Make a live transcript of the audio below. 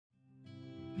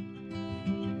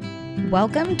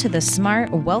Welcome to the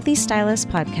Smart Wealthy Stylist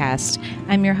podcast.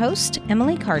 I'm your host,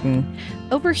 Emily Carden.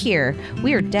 Over here,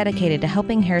 we are dedicated to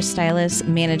helping hairstylists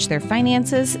manage their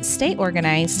finances, stay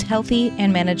organized, healthy,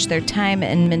 and manage their time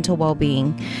and mental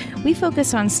well-being. We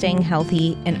focus on staying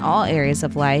healthy in all areas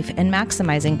of life and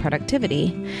maximizing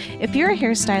productivity. If you're a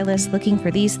hairstylist looking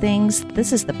for these things,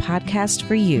 this is the podcast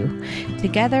for you.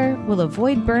 Together, we'll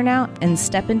avoid burnout and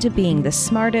step into being the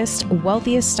smartest,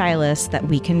 wealthiest stylists that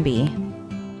we can be.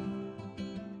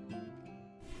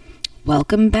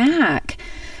 Welcome back.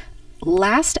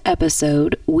 Last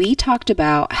episode, we talked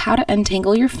about how to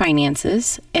untangle your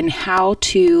finances and how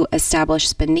to establish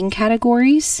spending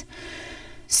categories.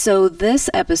 So this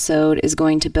episode is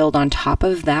going to build on top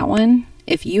of that one.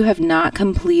 If you have not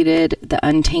completed the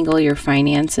Untangle Your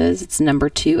Finances, it's number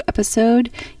 2 episode,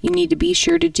 you need to be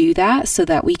sure to do that so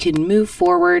that we can move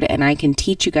forward and I can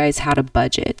teach you guys how to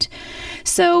budget.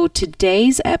 So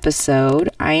today's episode,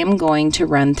 I am going to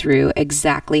run through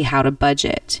exactly how to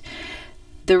budget.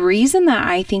 The reason that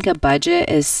I think a budget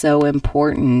is so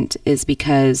important is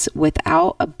because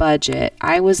without a budget,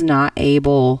 I was not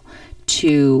able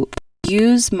to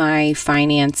use my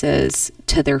finances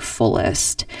to their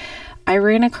fullest. I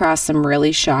ran across some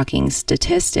really shocking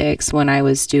statistics when I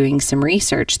was doing some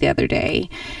research the other day,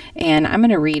 and I'm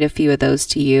going to read a few of those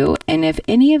to you. And if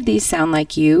any of these sound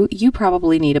like you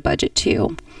probably need a budget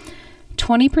too.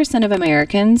 20% of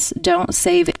Americans don't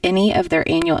save any of their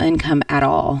annual income at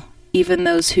all. Even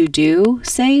those who do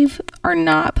save are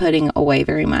not putting away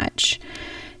very much.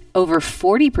 Over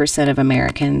 40% of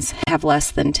Americans have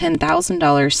less than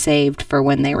 $10,000 saved for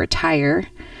when they retire.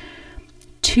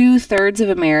 2/3 of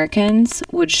Americans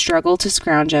would struggle to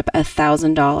scrounge up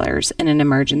 $1,000 in an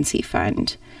emergency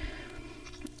fund.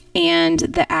 And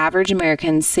the average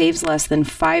American saves less than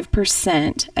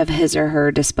 5% of his or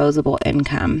her disposable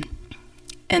income.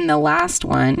 And the last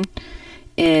one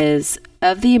is,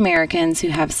 of the Americans who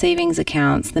have savings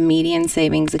accounts, the median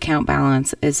savings account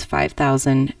balance is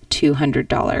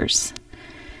 $5,200.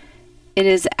 It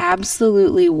is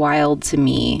absolutely wild to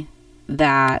me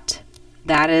that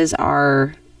is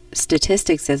our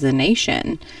statistics as a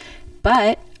nation.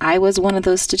 But I was one of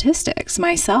those statistics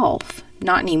myself.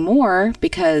 Not anymore,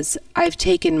 because I've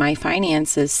taken my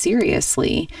finances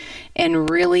seriously and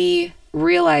really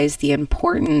realized the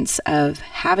importance of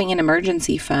having an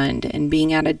emergency fund and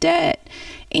being out of debt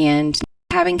and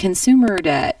having consumer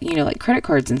debt, like credit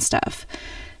cards and stuff.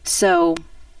 So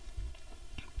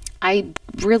I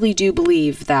really do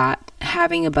believe that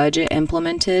having a budget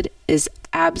implemented is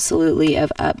absolutely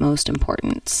of utmost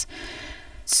importance.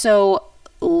 So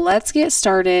let's get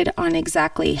started on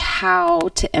exactly how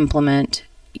to implement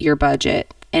your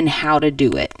budget and how to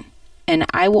do it. And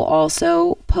I will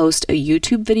also post a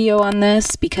YouTube video on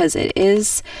this because it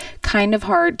is kind of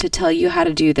hard to tell you how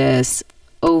to do this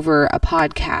over a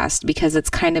podcast because it's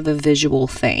kind of a visual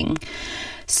thing.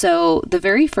 So the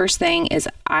very first thing is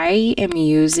I am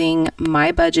using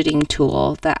my budgeting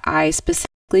tool that I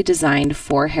specifically designed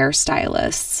for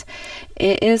hairstylists.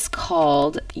 It is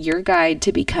called Your Guide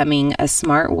to Becoming a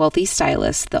Smart Wealthy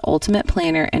Stylist, the Ultimate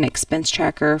Planner and Expense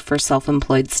Tracker for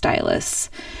Self-Employed Stylists.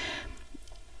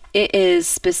 It is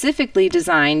specifically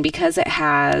designed because it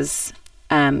has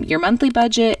your monthly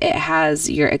budget, it has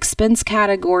your expense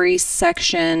categories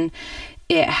section,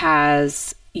 it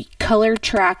has color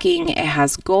tracking, it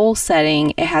has goal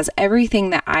setting, it has everything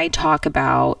that I talk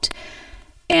about.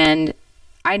 And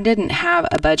I didn't have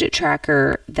a budget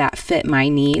tracker that fit my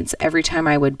needs. Every time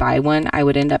I would buy one, I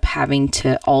would end up having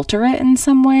to alter it in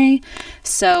some way.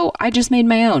 So I just made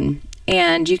my own.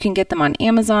 And you can get them on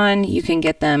Amazon. You can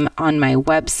get them on my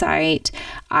website.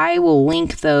 I will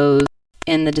link those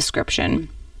in the description.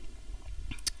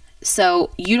 So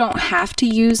you don't have to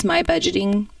use my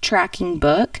budgeting tracking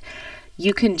book.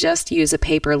 You can just use a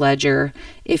paper ledger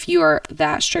if you are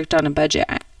that strict on a budget.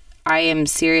 I am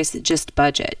serious, just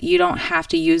budget. You don't have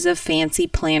to use a fancy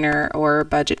planner or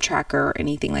budget tracker or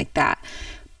anything like that.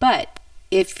 But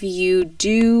if you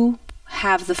do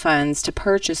have the funds to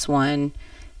purchase one,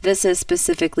 this is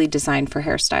specifically designed for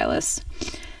hairstylists.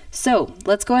 So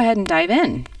let's go ahead and dive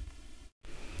in.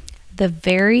 The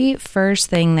very first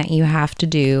thing that you have to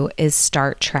do is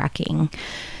start tracking.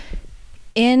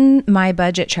 In my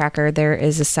budget tracker, there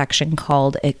is a section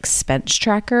called Expense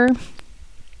Tracker,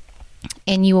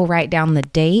 and you will write down the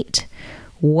date,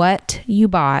 what you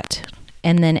bought,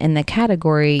 and then in the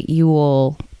category, you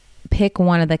will pick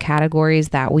one of the categories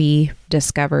that we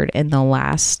discovered in the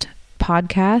last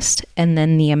podcast, and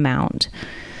then the amount.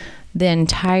 The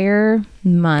entire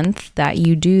month that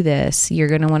you do this, you're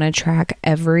going to want to track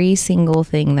every single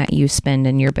thing that you spend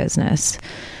in your business.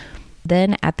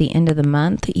 Then at the end of the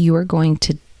month, you are going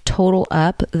to total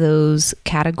up those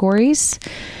categories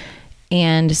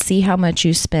and see how much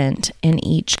you spent in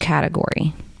each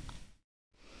category.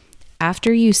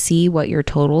 After you see what your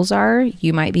totals are,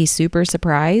 you might be super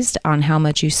surprised on how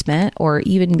much you spent, or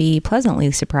even be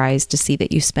pleasantly surprised to see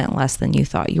that you spent less than you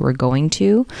thought you were going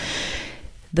to.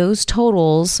 Those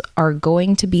totals are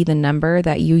going to be the number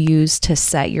that you use to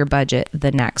set your budget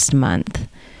the next month.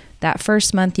 That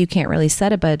first month, you can't really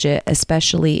set a budget,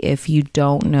 especially if you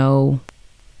don't know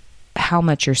how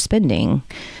much you're spending.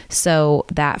 So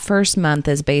that first month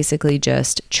is basically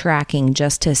just tracking,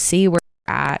 just to see where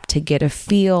you're at, to get a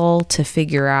feel, to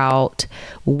figure out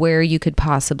where you could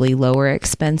possibly lower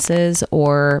expenses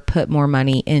or put more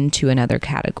money into another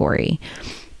category.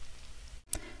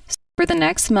 For the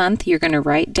next month, you're going to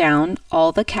write down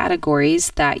all the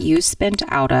categories that you spent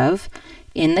out of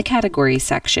in the category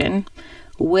section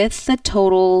with the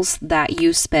totals that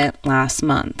you spent last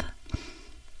month.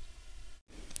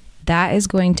 That is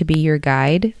going to be your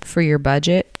guide for your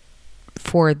budget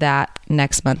for that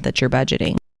next month that you're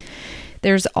budgeting.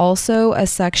 There's also a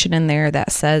section in there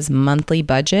that says monthly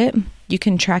budget. You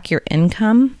can track your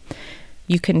income.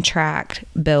 You can track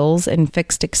bills and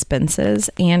fixed expenses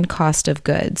and cost of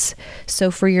goods. So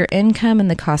for your income and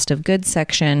the cost of goods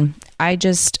section, I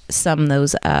just sum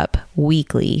those up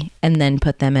weekly and then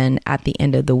put them in at the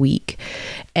end of the week.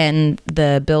 And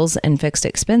the bills and fixed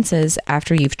expenses,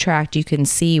 after you've tracked, you can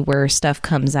see where stuff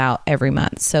comes out every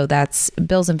month. So that's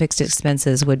bills and fixed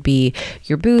expenses would be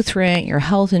your booth rent, your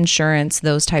health insurance,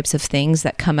 those types of things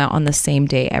that come out on the same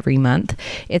day every month.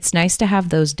 It's nice to have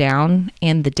those down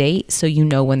and the date so you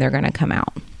know when they're going to come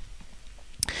out.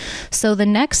 So the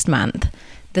next month,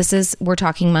 we're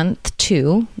talking month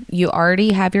 2. You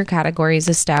already have your categories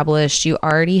established. You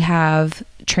already have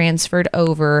transferred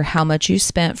over how much you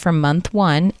spent from month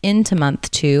 1 into month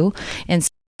 2, and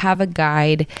have a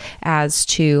guide as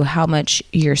to how much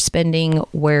you're spending,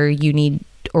 where you need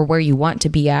or where you want to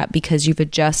be at, because you've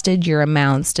adjusted your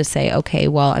amounts to say, okay,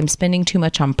 well, I'm spending too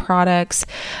much on products.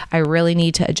 I really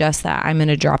need to adjust that. I'm going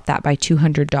to drop that by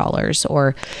 $200.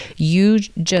 Or you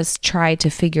just try to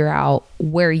figure out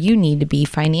where you need to be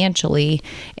financially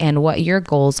and what your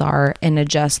goals are and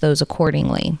adjust those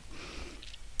accordingly.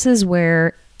 This is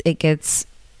where it gets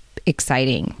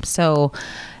exciting. So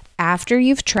after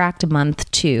you've tracked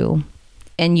month 2,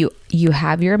 and you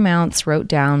have your amounts wrote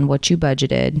down, what you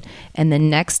budgeted, and then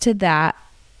next to that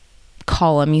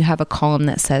column, you have a column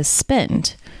that says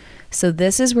spend. So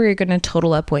this is where you're going to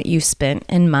total up what you spent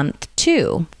in month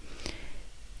 2.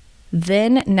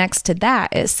 Then next to that,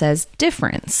 it says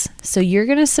difference. So you're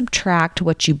going to subtract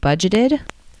what you budgeted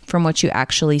from what you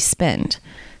actually spend.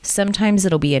 Sometimes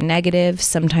it'll be a negative,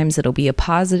 sometimes it'll be a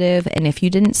positive, and if you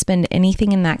didn't spend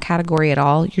anything in that category at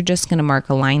all, you're just going to mark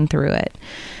a line through it.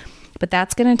 But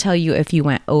that's going to tell you if you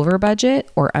went over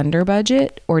budget or under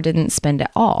budget or didn't spend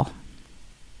at all.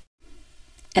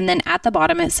 And then at the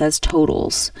bottom, it says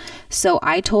totals. So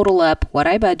I total up what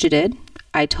I budgeted,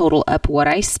 I total up what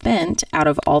I spent out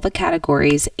of all the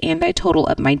categories, and I total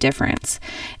up my difference.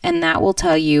 And that will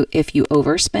tell you if you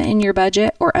overspent in your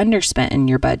budget or underspent in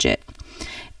your budget.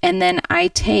 And then I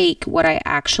take what I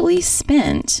actually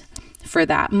spent for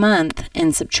that month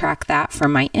and subtract that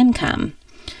from my income.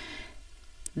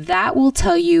 That will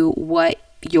tell you what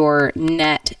your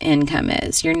net income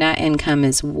is. Your net income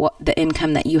is what the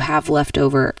income that you have left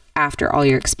over after all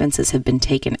your expenses have been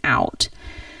taken out.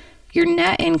 Your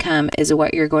net income is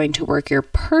what you're going to work your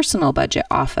personal budget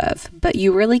off of, but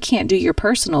you really can't do your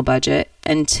personal budget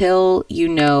until you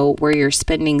know where your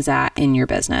spending's at in your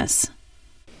business.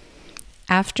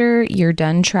 After you're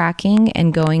done tracking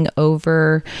and going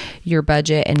over your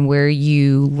budget and where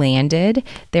you landed,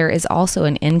 there is also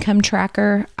an income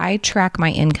tracker. I track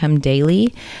my income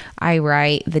daily. I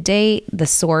write the date, the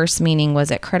source, meaning was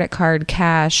it credit card,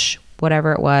 cash,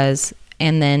 whatever it was,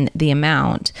 and then the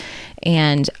amount.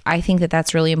 And I think that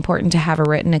that's really important to have a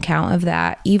written account of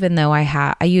that, even though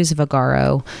I use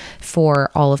Vagaro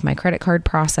for all of my credit card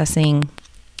processing,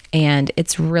 and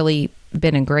it's really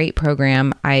been a great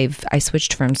program. I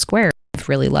switched from Square. I've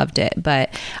really loved it, but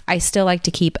I still like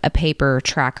to keep a paper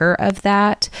tracker of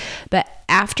that. But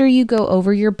after you go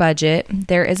over your budget,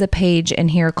 there is a page in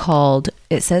here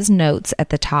it says notes at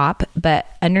the top, but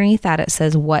underneath that it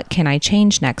says, what can I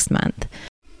change next month?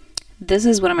 This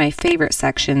is one of my favorite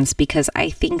sections because I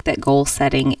think that goal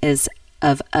setting is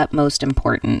of utmost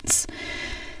importance.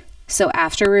 So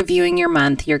after reviewing your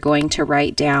month, you're going to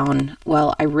write down,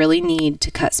 well, I really need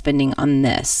to cut spending on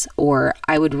this, or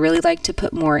I would really like to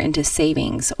put more into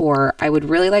savings, or I would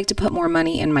really like to put more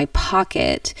money in my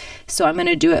pocket. So I'm going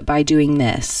to do it by doing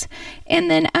this.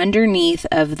 And then underneath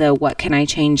of the what can I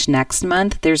change next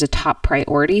month, there's a top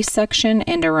priority section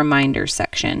and a reminder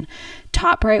section.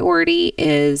 Top priority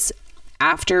is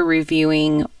after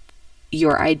reviewing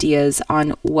your ideas on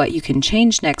what you can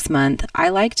change next month, I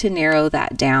like to narrow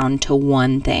that down to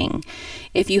one thing.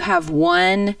 If you have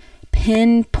one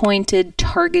pinpointed,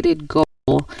 targeted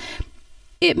goal,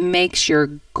 it makes your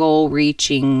goal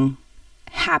reaching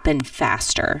happen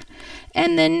faster.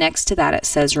 And then next to that, it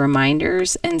says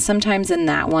reminders. And sometimes in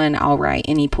that one, I'll write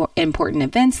any important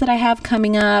events that I have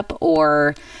coming up,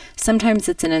 or sometimes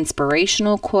it's an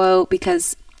inspirational quote,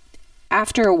 because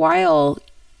after a while,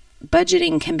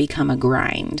 budgeting can become a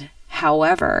grind.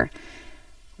 However,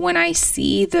 when I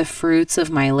see the fruits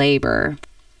of my labor,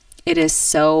 it is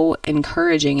so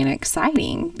encouraging and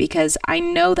exciting because I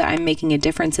know that I'm making a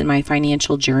difference in my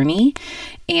financial journey,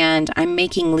 and I'm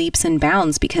making leaps and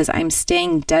bounds because I'm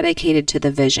staying dedicated to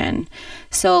the vision.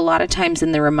 So a lot of times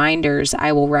in the reminders,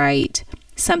 I will write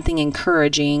something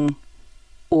encouraging,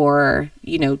 or,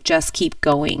 just keep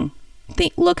going.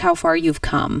 Look how far you've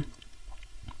come.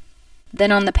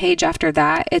 Then on the page after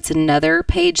that, it's another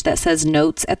page that says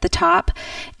notes at the top,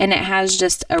 and it has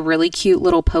just a really cute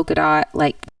little polka dot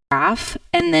graph,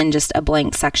 and then just a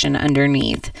blank section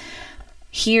underneath.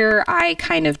 Here I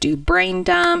kind of do brain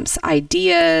dumps,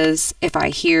 ideas. If I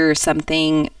hear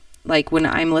something, like when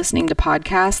I'm listening to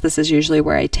podcasts, this is usually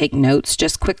where I take notes,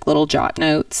 just quick little jot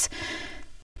notes.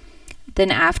 Then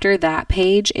after that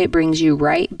page, it brings you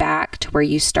right back to where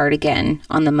you start again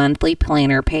on the monthly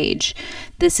planner page.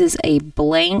 This is a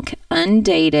blank,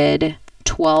 undated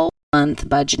 12-month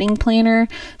budgeting planner.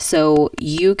 So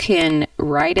you can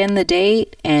write in the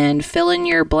date and fill in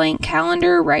your blank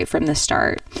calendar right from the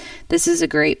start. This is a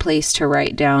great place to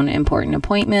write down important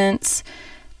appointments.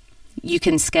 You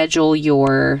can schedule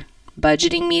your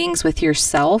budgeting meetings with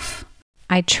yourself.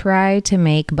 I try to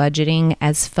make budgeting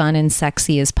as fun and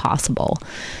sexy as possible.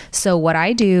 So what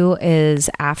I do is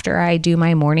after I do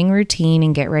my morning routine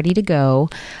and get ready to go,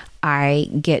 I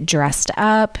get dressed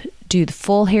up, do the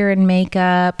full hair and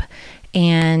makeup,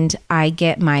 and I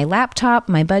get my laptop,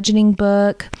 my budgeting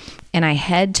book, and I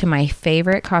head to my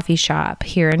favorite coffee shop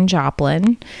here in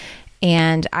Joplin.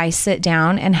 And I sit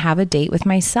down and have a date with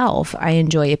myself. I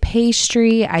enjoy a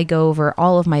pastry. I go over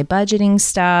all of my budgeting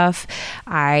stuff.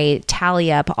 I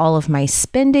tally up all of my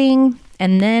spending.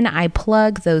 And then I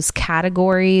plug those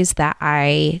categories that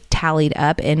I tallied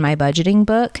up in my budgeting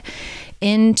book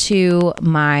into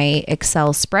my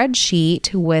Excel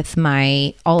spreadsheet with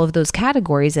all of those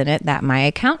categories in it that my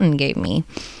accountant gave me.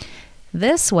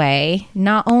 This way,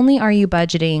 not only are you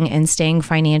budgeting and staying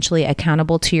financially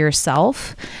accountable to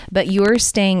yourself, but you're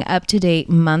staying up to date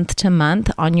month to month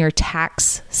on your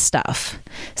tax stuff.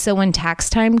 So when tax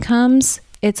time comes,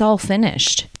 it's all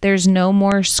finished. There's no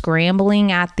more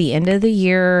scrambling at the end of the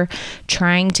year,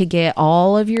 trying to get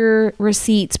all of your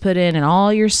receipts put in and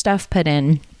all your stuff put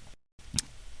in.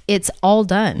 It's all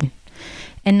done.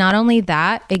 And not only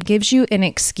that, it gives you an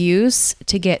excuse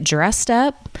to get dressed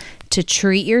up, to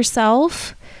treat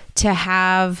yourself, to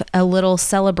have a little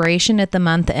celebration at the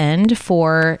month end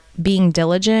for being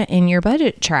diligent in your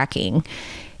budget tracking.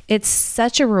 It's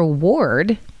such a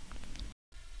reward.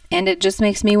 And it just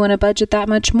makes me want to budget that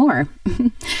much more.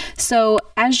 So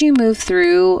as you move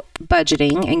through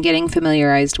budgeting and getting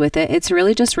familiarized with it, it's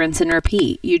really just rinse and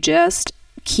repeat. You just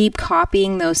keep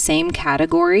copying those same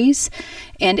categories.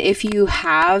 And if you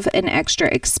have an extra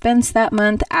expense that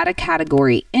month, add a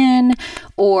category in.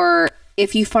 Or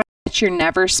if you find that you're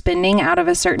never spending out of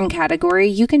a certain category,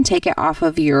 you can take it off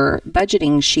of your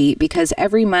budgeting sheet, because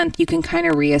every month you can kind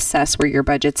of reassess where your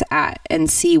budget's at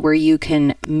and see where you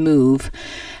can move.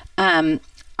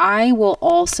 I will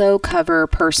also cover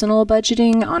personal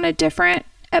budgeting on a different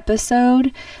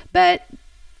episode, but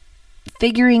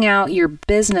figuring out your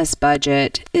business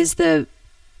budget is the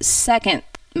second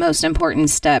most important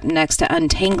step next to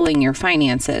untangling your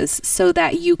finances so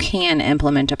that you can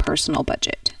implement a personal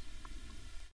budget.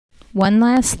 One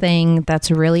last thing that's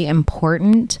really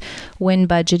important when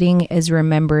budgeting is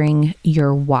remembering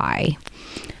your why.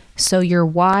 So your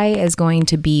why is going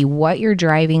to be what your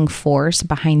driving force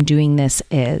behind doing this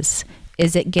is.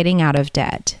 Is it getting out of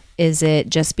debt? Is it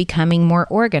just becoming more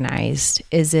organized?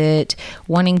 Is it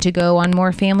wanting to go on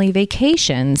more family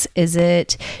vacations? Is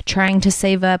it trying to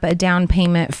save up a down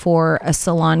payment for a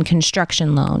salon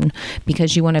construction loan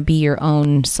because you want to be your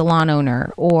own salon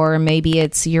owner? Or maybe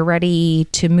it's you're ready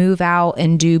to move out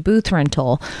and do booth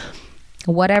rental.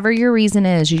 Whatever your reason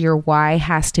is, your why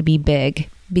has to be big,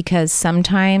 because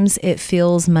sometimes it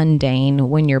feels mundane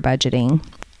when you're budgeting.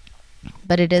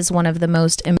 But it is one of the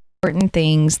most important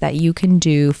things that you can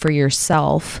do for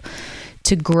yourself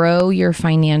to grow your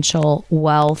financial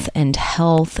wealth and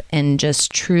health and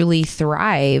just truly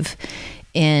thrive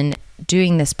in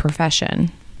doing this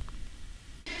profession.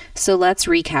 So let's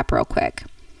recap real quick.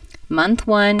 Month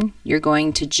 1, you're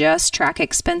going to just track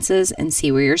expenses and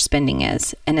see where your spending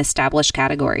is and establish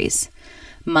categories.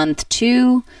 Month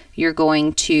 2, you're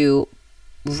going to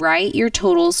write your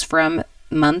totals from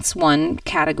month's 1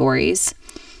 categories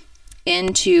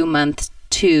into month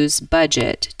 2's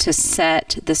budget to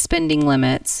set the spending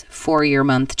limits for your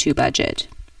month 2 budget.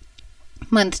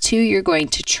 Month 2, you're going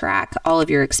to track all of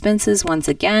your expenses once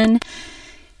again.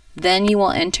 Then you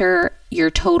will enter your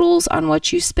totals on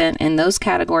what you spent in those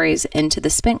categories into the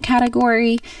spent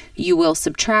category. You will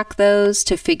subtract those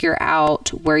to figure out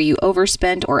where you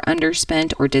overspent or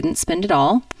underspent or didn't spend at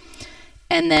all.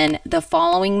 And then the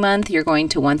following month, you're going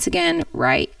to once again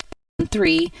write month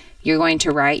 3. You're going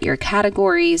to write your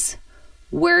categories,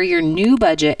 where your new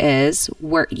budget is,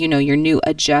 where your new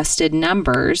adjusted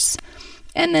numbers,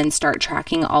 and then start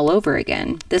tracking all over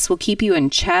again. This will keep you in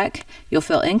check. You'll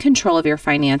feel in control of your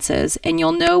finances, and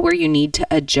you'll know where you need to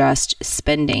adjust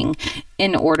spending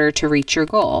in order to reach your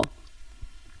goal.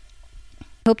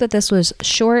 I hope that this was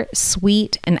short,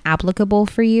 sweet, and applicable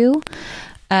for you.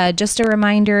 Just a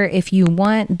reminder, if you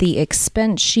want the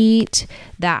expense sheet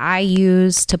that I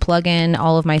use to plug in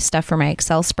all of my stuff for my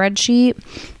Excel spreadsheet,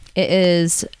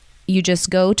 you just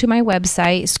go to my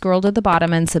website, scroll to the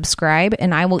bottom and subscribe,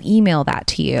 and I will email that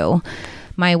to you.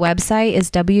 My website is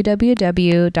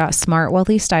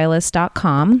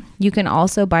www.smartwealthystylist.com. You can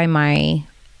also buy my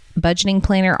budgeting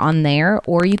planner on there,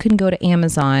 or you can go to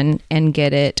Amazon and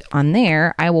get it on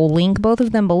there. I will link both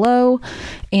of them below,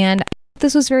 and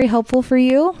this was very helpful for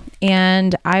you,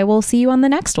 and I will see you on the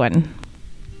next one.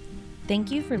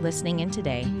 Thank you for listening in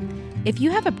today. If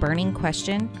you have a burning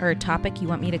question or a topic you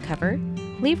want me to cover,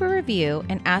 leave a review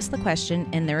and ask the question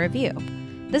in the review.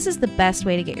 This is the best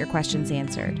way to get your questions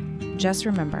answered. Just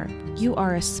remember, you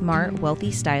are a smart,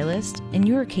 wealthy stylist, and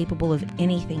you are capable of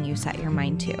anything you set your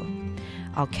mind to.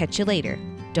 I'll catch you later.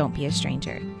 Don't be a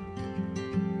stranger.